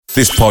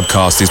This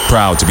podcast is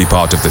proud to be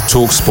part of the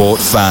TalkSport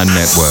Fan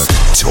Network.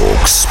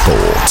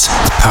 TalkSport.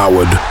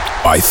 Powered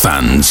by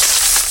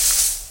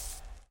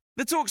fans.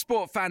 The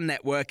TalkSport Fan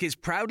Network is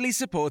proudly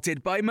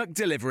supported by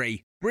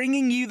McDelivery,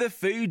 bringing you the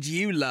food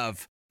you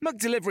love.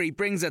 McDelivery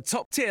brings a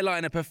top-tier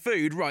lineup of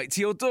food right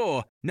to your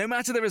door. No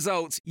matter the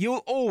result,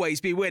 you'll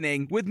always be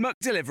winning with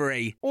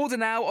McDelivery. Order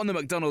now on the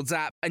McDonald's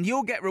app and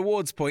you'll get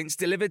rewards points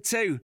delivered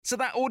too. So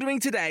that ordering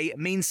today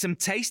means some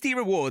tasty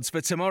rewards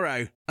for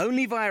tomorrow.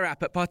 Only via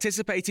app at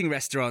participating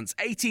restaurants.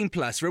 18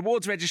 plus.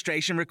 Rewards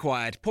registration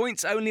required.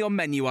 Points only on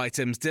menu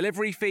items.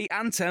 Delivery fee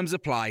and terms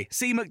apply.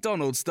 See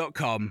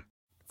mcdonalds.com.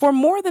 For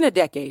more than a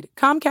decade,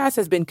 Comcast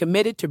has been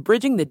committed to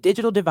bridging the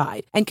digital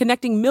divide and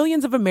connecting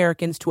millions of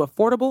Americans to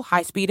affordable,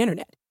 high-speed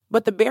internet.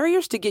 But the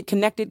barriers to get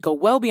connected go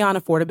well beyond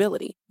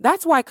affordability.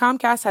 That's why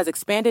Comcast has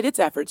expanded its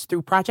efforts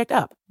through Project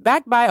Up.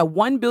 Backed by a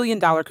 $1 billion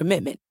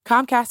commitment,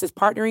 Comcast is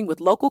partnering with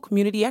local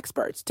community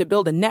experts to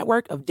build a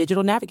network of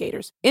digital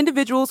navigators,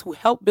 individuals who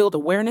help build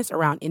awareness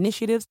around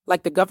initiatives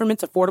like the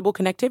government's Affordable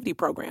Connectivity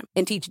Program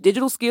and teach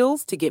digital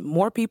skills to get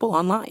more people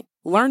online.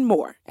 Learn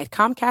more at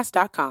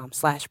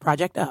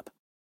comcast.com/projectup.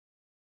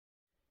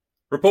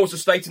 Reports are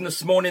stating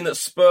this morning that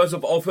Spurs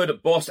have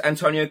offered boss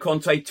Antonio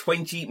Conte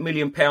 £20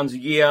 million a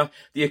year,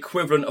 the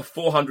equivalent of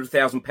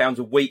 £400,000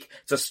 a week,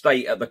 to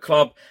stay at the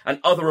club. And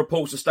other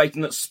reports are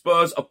stating that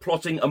Spurs are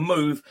plotting a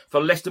move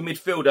for Leicester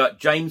midfielder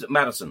James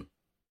Maddison.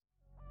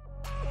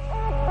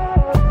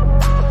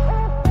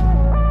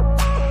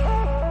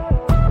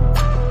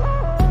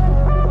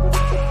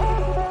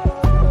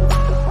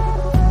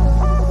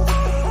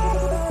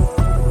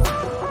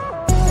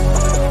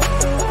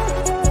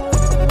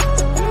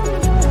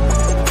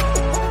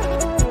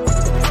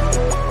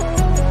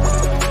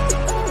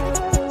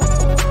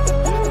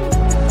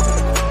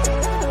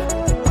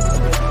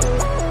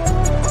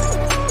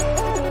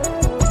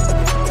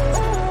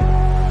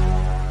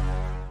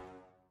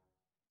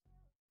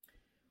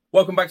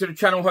 Welcome back to the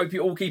channel. Hope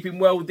you're all keeping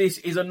well. This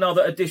is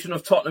another edition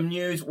of Tottenham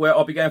News, where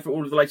I'll be going through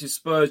all of the latest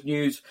Spurs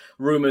news,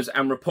 rumours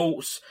and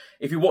reports.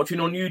 If you're watching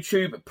on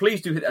YouTube,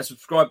 please do hit that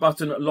subscribe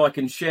button, like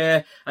and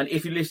share. And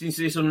if you're listening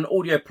to this on an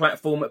audio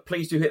platform,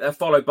 please do hit that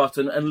follow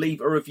button and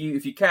leave a review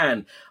if you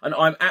can. And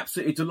I'm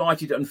absolutely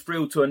delighted and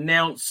thrilled to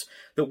announce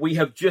that we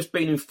have just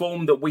been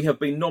informed that we have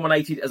been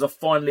nominated as a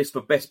finalist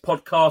for Best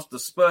Podcast, the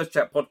Spurs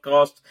Chat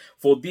podcast,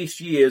 for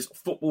this year's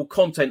Football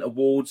Content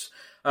Awards.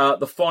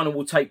 The final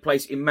will take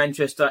place in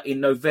Manchester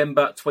in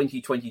November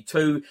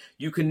 2022.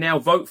 You can now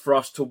vote for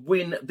us to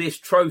win this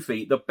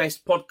trophy, the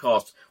best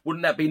podcast.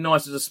 Wouldn't that be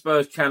nice as a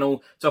Spurs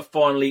channel to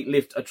finally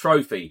lift a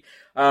trophy?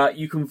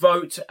 You can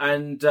vote,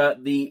 and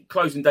the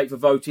closing date for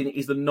voting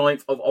is the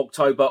 9th of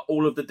October.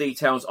 All of the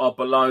details are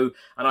below,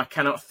 and I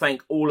cannot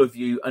thank all of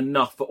you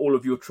enough for all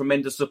of your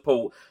tremendous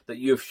support that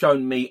you have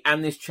shown me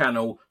and this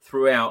channel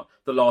throughout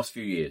the last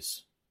few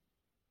years.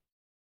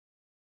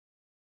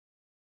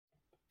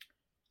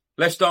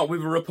 Let's start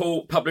with a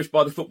report published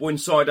by the Football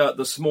Insider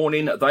this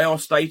morning. They are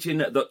stating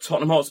that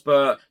Tottenham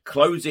Hotspur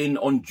close in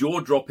on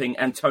jaw-dropping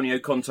Antonio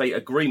Conte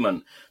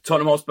agreement.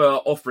 Tottenham Hotspur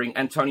are offering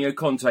Antonio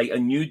Conte a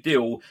new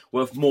deal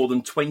worth more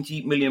than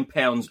 £20 million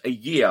a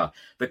year.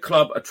 The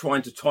club are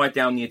trying to tie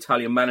down the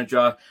Italian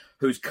manager,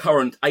 whose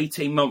current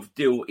 18-month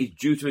deal is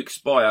due to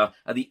expire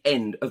at the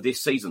end of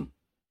this season.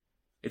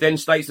 It then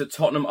states that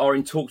Tottenham are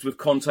in talks with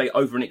Conte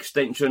over an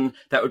extension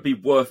that would be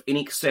worth in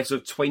excess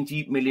of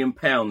 £20 million,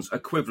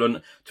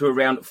 equivalent to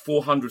around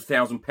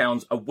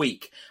 £400,000 a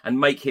week, and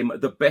make him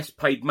the best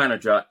paid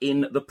manager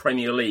in the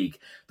Premier League.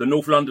 The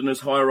North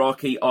Londoners'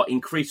 hierarchy are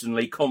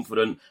increasingly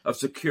confident of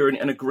securing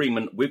an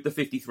agreement with the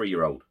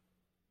 53-year-old.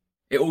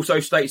 It also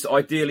states that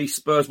ideally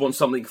Spurs want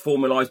something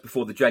formalised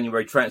before the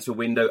January transfer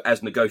window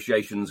as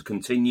negotiations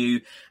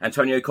continue.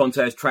 Antonio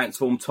Conte has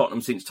transformed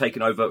Tottenham since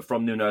taking over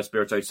from Nuno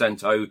Espirito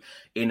Santo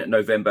in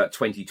November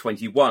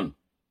 2021.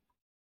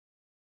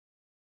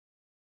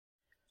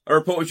 A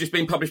report has just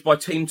been published by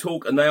Team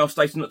Talk, and they are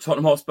stating that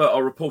Tottenham Hotspur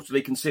are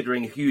reportedly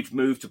considering a huge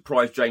move to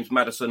prize James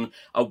Maddison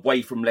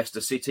away from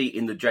Leicester City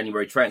in the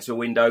January transfer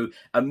window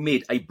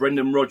amid a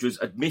Brendan Rodgers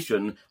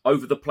admission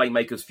over the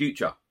playmaker's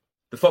future.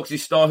 The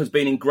Foxes star has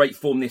been in great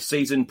form this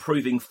season,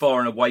 proving far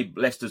and away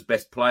Leicester's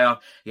best player.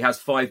 He has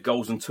 5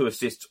 goals and 2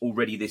 assists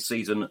already this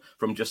season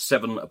from just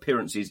 7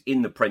 appearances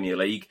in the Premier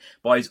League.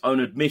 By his own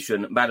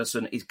admission,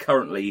 Maddison is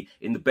currently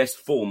in the best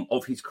form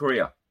of his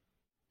career.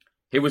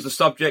 He was the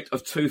subject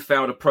of 2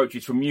 failed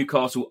approaches from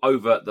Newcastle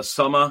over the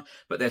summer,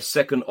 but their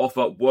second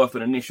offer, worth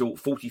an initial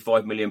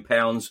 £45 million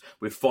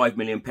with £5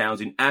 million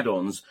in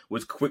add-ons,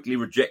 was quickly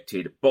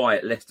rejected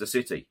by Leicester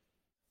City.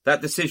 That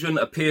decision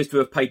appears to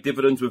have paid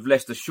dividends, with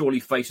Leicester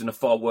surely facing a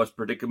far worse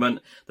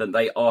predicament than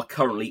they are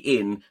currently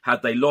in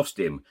had they lost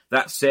him.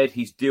 That said,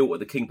 his deal at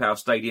the King Power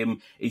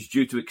Stadium is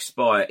due to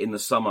expire in the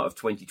summer of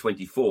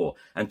 2024,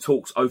 and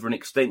talks over an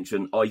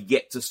extension are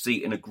yet to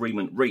see an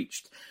agreement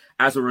reached.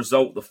 As a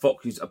result, the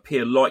Foxes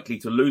appear likely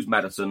to lose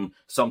Maddison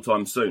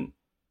sometime soon.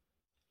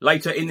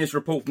 Later in this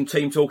report from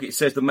Team Talk, it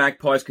says the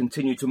Magpies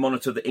continue to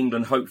monitor the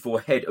England hoped for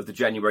ahead of the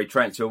January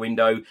transfer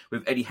window,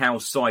 with Eddie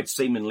Howe's side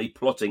seemingly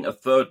plotting a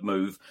third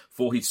move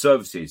for his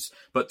services.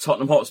 But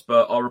Tottenham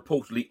Hotspur are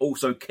reportedly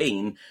also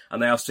keen,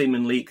 and they are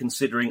seemingly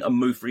considering a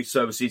move for his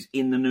services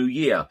in the new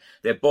year.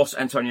 Their boss,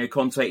 Antonio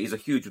Conte, is a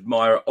huge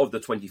admirer of the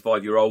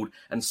 25-year-old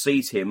and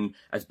sees him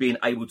as being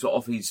able to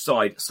offer his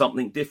side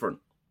something different.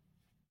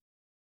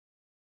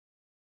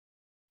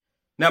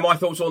 Now, my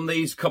thoughts on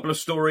these couple of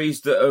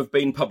stories that have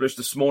been published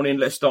this morning.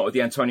 Let's start with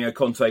the Antonio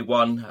Conte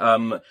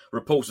one.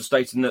 Reports are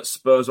stating that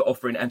Spurs are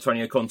offering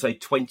Antonio Conte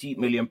 £20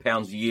 million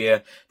a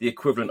year, the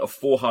equivalent of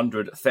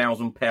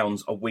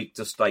 £400,000 a week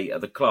to stay at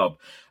the club.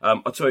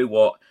 I'll tell you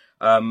what,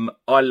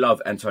 I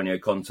love Antonio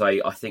Conte.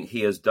 I think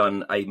he has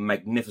done a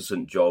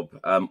magnificent job.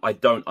 I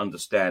don't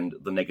understand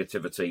the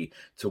negativity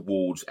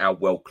towards our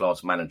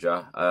world-class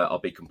manager. I'll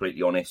be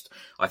completely honest.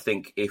 I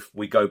think if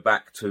we go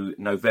back to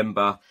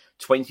November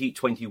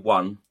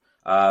 2021,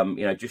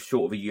 just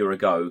short of a year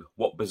ago,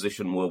 what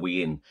position were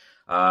we in?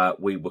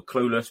 We were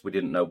clueless. We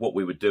didn't know what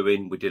we were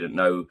doing. We didn't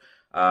know,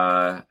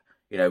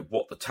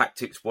 what the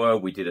tactics were.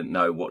 We didn't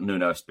know what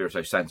Nuno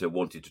Espirito Santo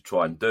wanted to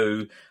try and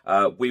do.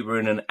 We were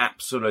in an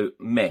absolute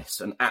mess,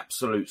 an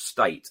absolute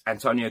state.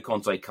 Antonio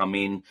Conte come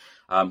in.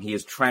 He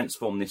has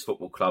transformed this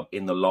football club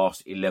in the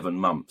last 11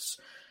 months.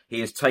 He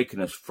has taken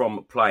us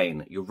from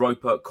playing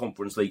Europa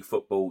Conference League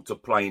football to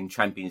playing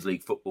Champions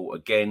League football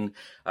again.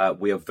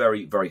 We are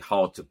very, very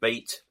hard to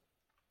beat.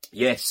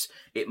 Yes,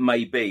 it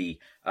may be,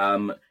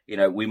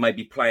 we may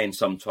be playing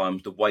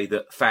sometimes the way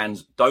that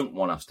fans don't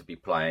want us to be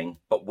playing,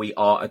 but we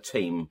are a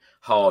team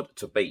hard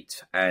to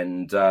beat.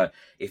 And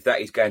if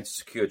that is going to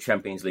secure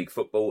Champions League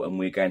football and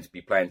we're going to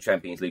be playing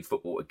Champions League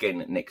football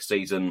again next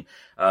season,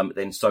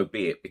 then so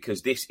be it.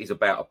 Because this is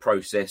about a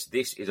process.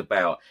 This is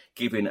about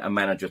giving a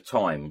manager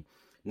time.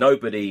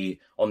 Nobody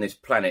on this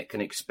planet can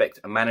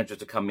expect a manager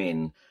to come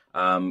in,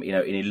 in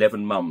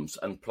 11 months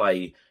and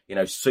play,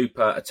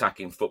 super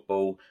attacking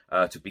football,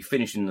 to be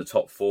finishing in the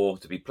top four,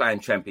 to be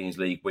playing Champions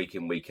League week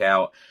in, week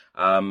out.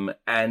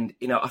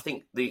 I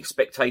think the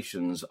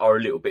expectations are a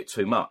little bit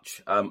too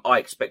much. I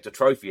expect a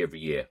trophy every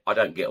year. I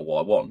don't get what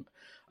I want.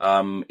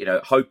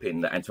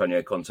 Hoping that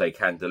Antonio Conte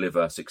can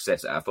deliver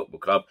success at our football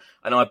club,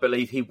 and I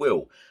believe he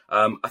will.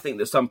 I think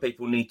that some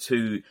people need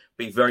to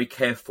be very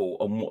careful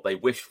on what they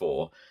wish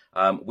for.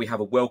 We have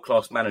a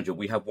world-class manager.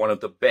 We have one of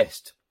the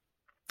best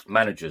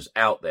managers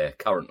out there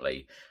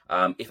currently.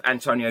 If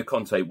Antonio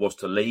Conte was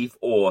to leave,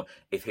 or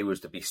if he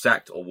was to be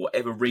sacked, or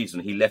whatever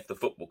reason he left the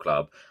football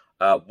club,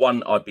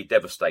 one, I'd be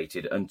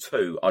devastated, and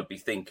two, I'd be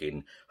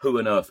thinking, who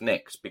on earth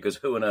next? Because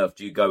who on earth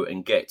do you go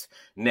and get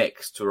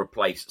next to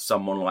replace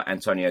someone like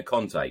Antonio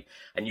Conte?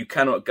 And you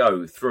cannot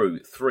go through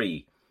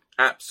three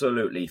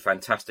absolutely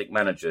fantastic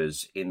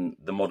managers in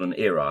the modern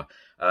era: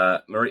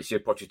 Mauricio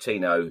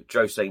Pochettino,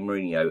 Jose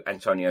Mourinho,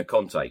 Antonio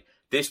Conte.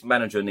 This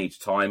manager needs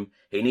time.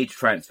 He needs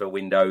transfer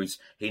windows.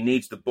 He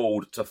needs the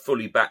board to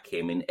fully back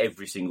him in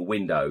every single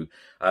window.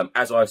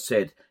 As I've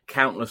said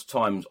countless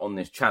times on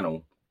this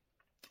channel,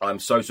 I'm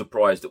so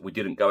surprised that we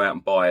didn't go out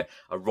and buy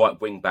a right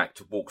wing back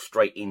to walk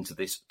straight into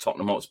this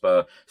Tottenham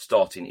Hotspur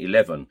starting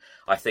 11.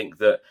 I think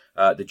that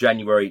the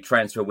January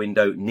transfer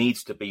window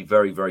needs to be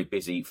very, very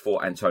busy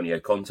for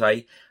Antonio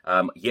Conte.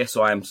 Yes,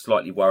 I am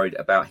slightly worried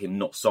about him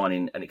not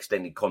signing an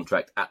extended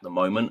contract at the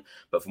moment,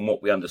 but from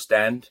what we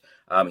understand,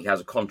 he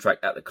has a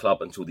contract at the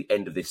club until the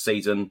end of this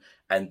season,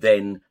 and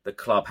then the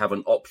club have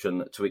an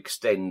option to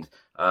extend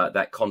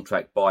that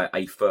contract by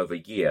a further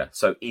year.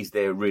 So is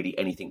there really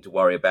anything to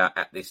worry about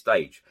at this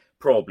stage?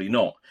 Probably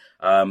not.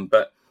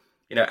 But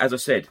as I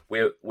said,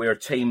 we're a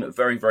team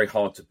very, very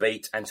hard to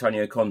beat.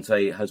 Antonio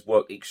Conte has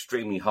worked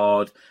extremely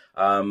hard.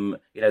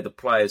 The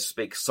players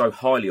speak so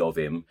highly of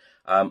him.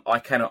 I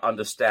cannot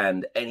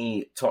understand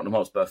any Tottenham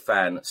Hotspur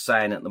fan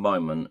saying at the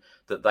moment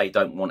that they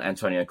don't want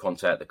Antonio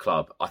Conte at the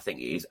club. I think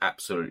it is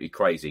absolutely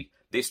crazy.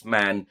 This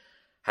man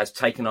has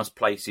taken us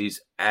places,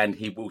 and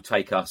he will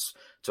take us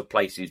to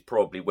places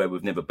probably where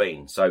we've never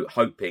been. So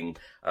hoping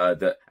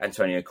that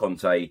Antonio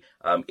Conte,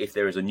 if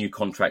there is a new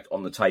contract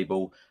on the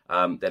table,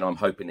 then I'm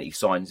hoping that he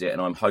signs it, and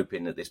I'm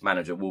hoping that this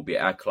manager will be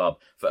at our club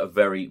for a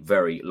very,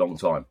 very long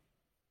time.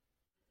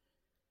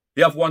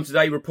 The other one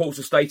today, reports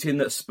are stating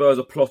that Spurs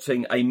are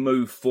plotting a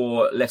move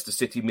for Leicester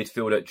City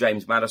midfielder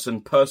James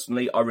Maddison.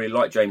 Personally, I really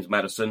like James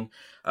Maddison.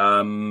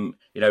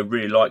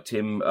 Really liked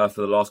him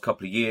for the last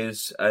couple of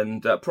years,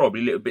 and probably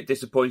a little bit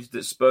disappointed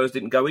that Spurs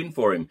didn't go in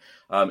for him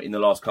in the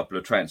last couple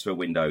of transfer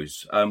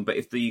windows. But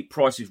if the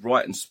price is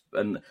right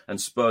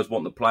and Spurs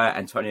want the player,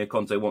 Antonio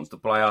Conte wants the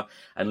player,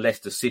 and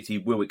Leicester City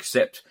will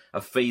accept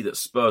a fee that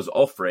Spurs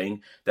are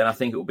offering, then I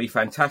think it will be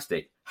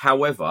fantastic.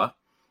 However,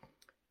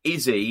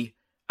 is he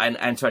an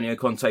Antonio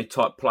Conte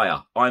type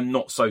player? I'm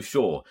not so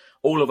sure.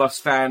 All of us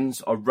fans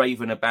are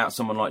raving about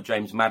someone like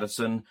James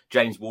Maddison.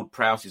 James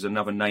Ward-Prowse is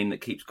another name that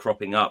keeps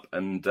cropping up,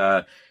 and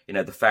the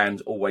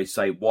fans always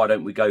say, why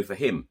don't we go for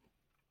him?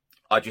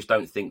 I just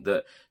don't think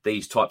that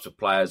these types of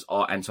players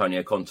are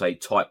Antonio Conte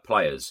type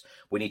players.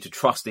 We need to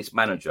trust this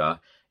manager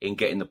in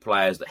getting the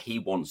players that he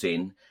wants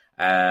in,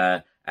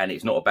 and and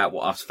it's not about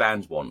what us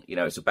fans want.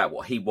 It's about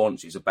what he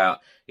wants. It's about,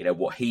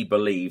 what he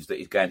believes that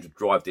is going to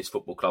drive this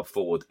football club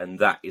forward, and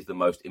that is the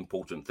most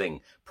important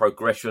thing.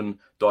 Progression,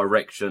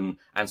 direction,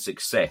 and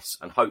success,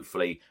 and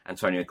hopefully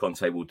Antonio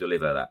Conte will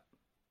deliver that.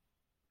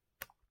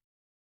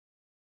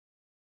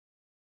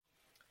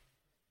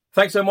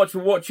 Thanks so much for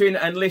watching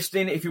and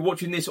listening. If you're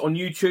watching this on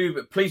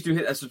YouTube, please do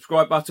hit that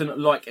subscribe button,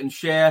 like and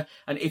share.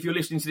 And if you're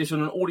listening to this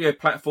on an audio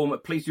platform,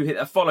 please do hit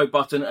that follow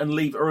button and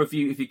leave a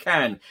review if you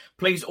can.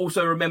 Please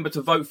also remember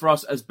to vote for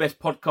us as Best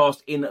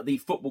Podcast in the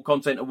Football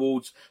Content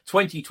Awards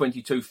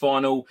 2022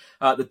 final.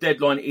 The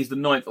deadline is the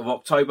 9th of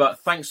October.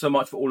 Thanks so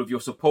much for all of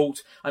your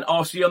support, and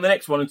I'll see you on the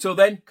next one. Until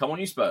then, come on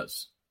you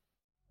Spurs.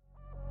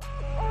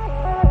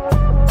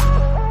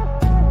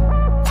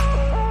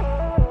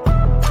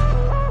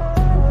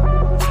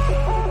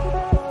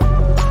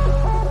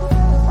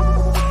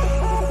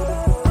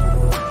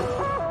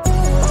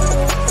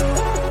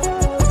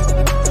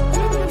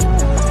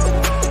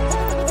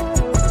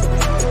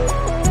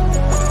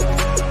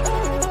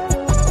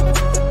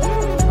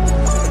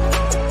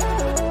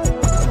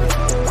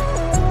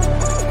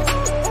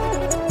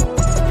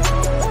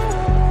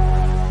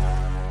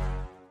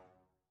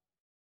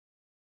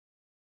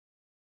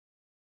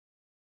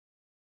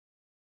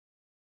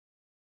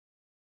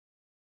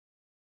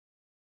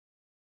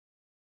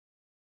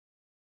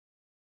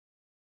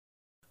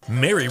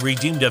 Mary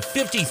redeemed a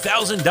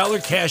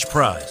 $50,000 cash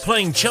prize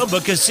playing Chumba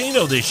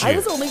Casino this year. I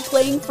was only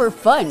playing for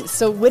fun,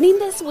 so winning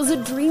this was a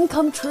dream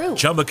come true.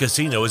 Chumba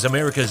Casino is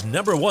America's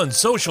 #1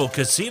 social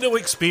casino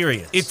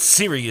experience. It's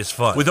serious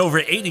fun. With over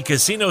 80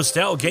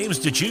 casino-style games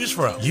to choose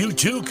from, you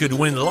too could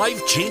win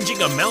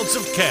life-changing amounts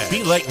of cash.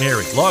 Be like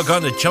Mary. Log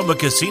on to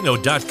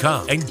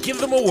ChumbaCasino.com and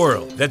give them a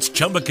whirl. That's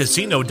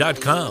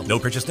ChumbaCasino.com. No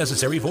purchase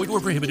necessary. Void where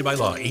prohibited by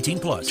law.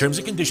 18+. Terms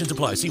and conditions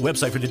apply. See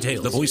website for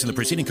details. The voice in the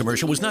preceding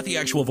commercial was not the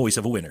actual voice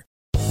of a winner.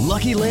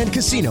 Lucky Land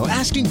Casino,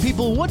 asking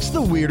people, what's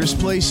the weirdest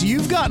place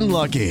you've gotten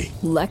lucky?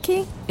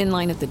 Lucky? In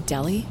line at the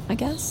deli, I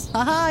guess?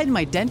 Aha, in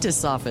my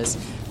dentist's office.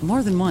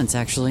 More than once,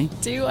 actually.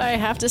 Do I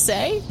have to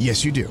say?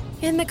 Yes, you do.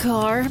 In the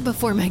car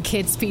before my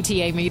kids'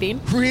 PTA meeting.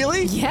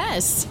 Really?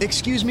 Yes.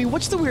 Excuse me,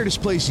 what's the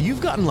weirdest place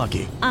you've gotten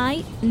lucky?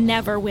 I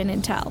never win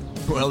and tell.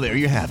 Well, there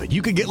you have it.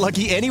 You can get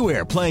lucky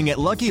anywhere, playing at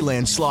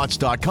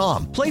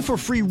LuckyLandSlots.com. Play for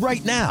free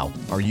right now.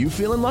 Are you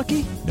feeling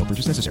lucky? No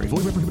purchase necessary.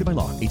 Void where prohibited by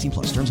law.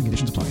 18+. Terms and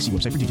conditions apply. See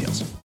website for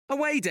details.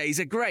 Away days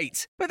are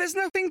great, but there's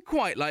nothing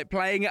quite like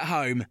playing at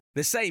home.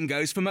 The same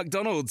goes for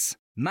McDonald's.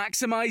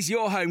 Maximise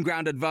your home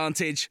ground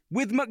advantage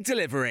with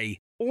McDelivery.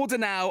 Order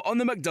now on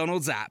the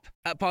McDonald's app.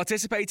 At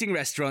participating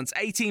restaurants,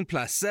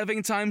 18+,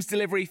 serving times,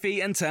 delivery fee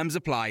and terms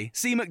apply.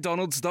 See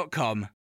mcdonalds.com.